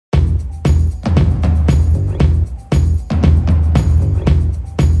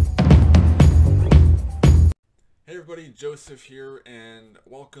Joseph here, and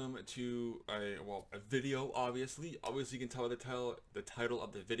welcome to a video. Obviously, you can tell by the title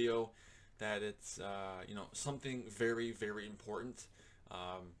of the video that it's something very very important.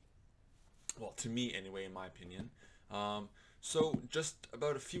 Well, to me anyway, in my opinion. So just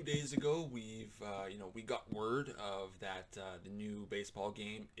about a few days ago, we got word of that the new baseball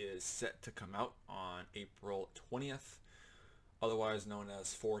game is set to come out on April 20th, otherwise known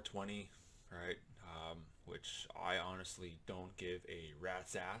as 420, right? Which I honestly don't give a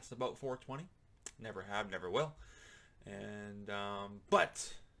rat's ass about 420. Never have, never will. And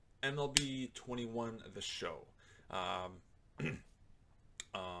but MLB 21, the show,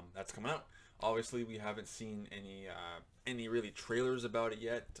 that's coming out. Obviously, we haven't seen any really trailers about it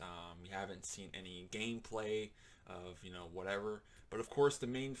yet. We haven't seen any gameplay of whatever. But of course, the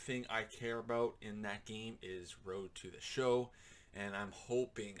main thing I care about in that game is Road to the Show. And I'm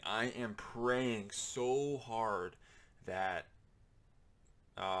hoping, I am praying so hard that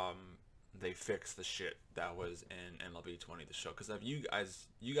they fix the shit that was in MLB 20, the show. Because if you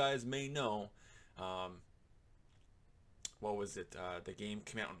guys may know, what was it? The game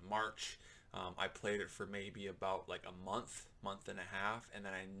came out in March. I played it for maybe about like a month and a half, and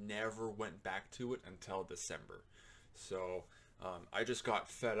then I never went back to it until December. So I just got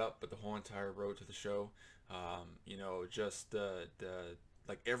fed up with the whole entire Road to the Show. Just the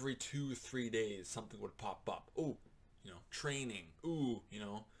like every 2-3 days something would pop up. Oh, training. Ooh,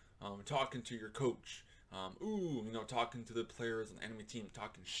 talking to your coach. Ooh, talking to the players on the enemy team,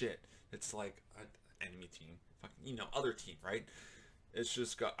 talking shit. It's like enemy team, fucking, other team, right? I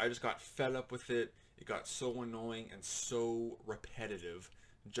just got fed up with it. It got so annoying and so repetitive,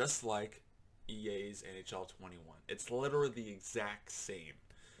 just like EA's NHL 21. It's literally the exact same.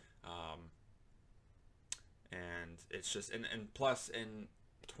 And it's just, and plus in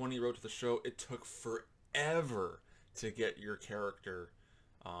 20 Road to the Show, it took forever to get your character,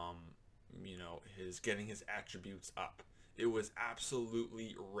 getting his attributes up. It was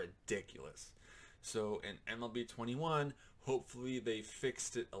absolutely ridiculous. So in MLB 21, hopefully they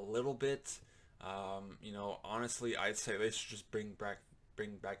fixed it a little bit. Honestly, I'd say they should just bring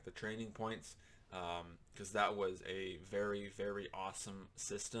back the training points, because that was a very very awesome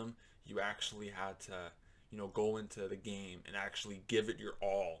system. You actually had to go into the game and actually give it your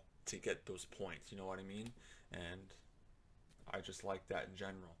all to get those points, you know what I mean? And I just like that in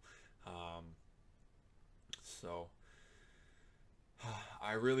general. So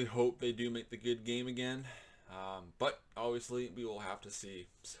I really hope they do make the good game again, but obviously we will have to see.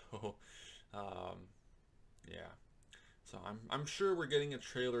 So yeah, so I'm sure we're getting a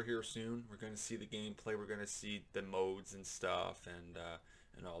trailer here soon. We're going to see the gameplay, we're going to see the modes and stuff, and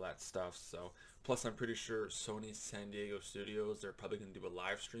all that stuff. So plus I'm pretty sure Sony San Diego Studios, they're probably going to do a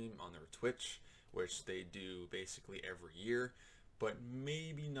live stream on their Twitch, which they do basically every year, but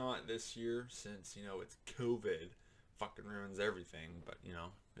maybe not this year since it's COVID. Fucking ruins everything, but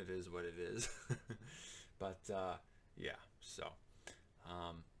it is what it is. But yeah, so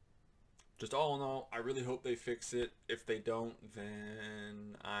just all in all, I really hope they fix it. If they don't,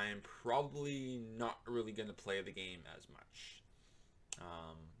 then I'm probably not really gonna play the game as much.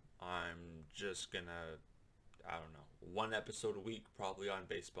 I'm just gonna, I don't know, one episode a week probably on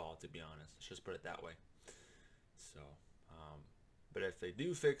baseball, to be honest. Let's just put it that way. So but if they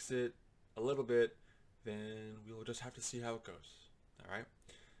do fix it a little bit, then we will just have to see how it goes. All right.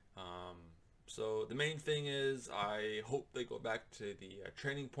 So the main thing is, I hope they go back to the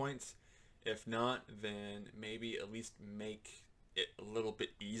training points. If not, then maybe at least make it a little bit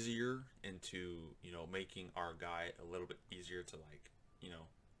easier into making our guy a little bit easier to, like,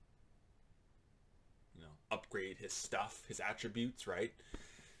 upgrade his stuff, his attributes, right?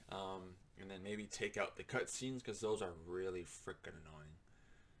 And then maybe take out the cutscenes, because those are really freaking annoying.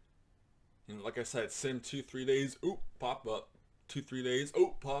 Like I said, sim 2-3 days, oop, pop up. 2-3 days,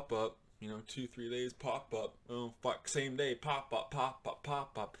 oh, pop up. 2-3 days, pop up. Oh fuck, same day, pop up, pop up,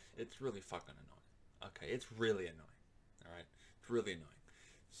 pop up. It's really fucking annoying. Okay, it's really annoying. All right, it's really annoying.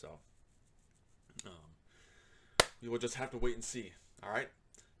 So we will just have to wait and see. All right.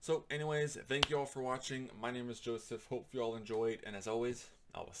 So anyways, thank you all for watching. My name is Joseph. Hope you all enjoyed, and as always,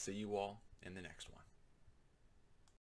 I will see you all in the next one.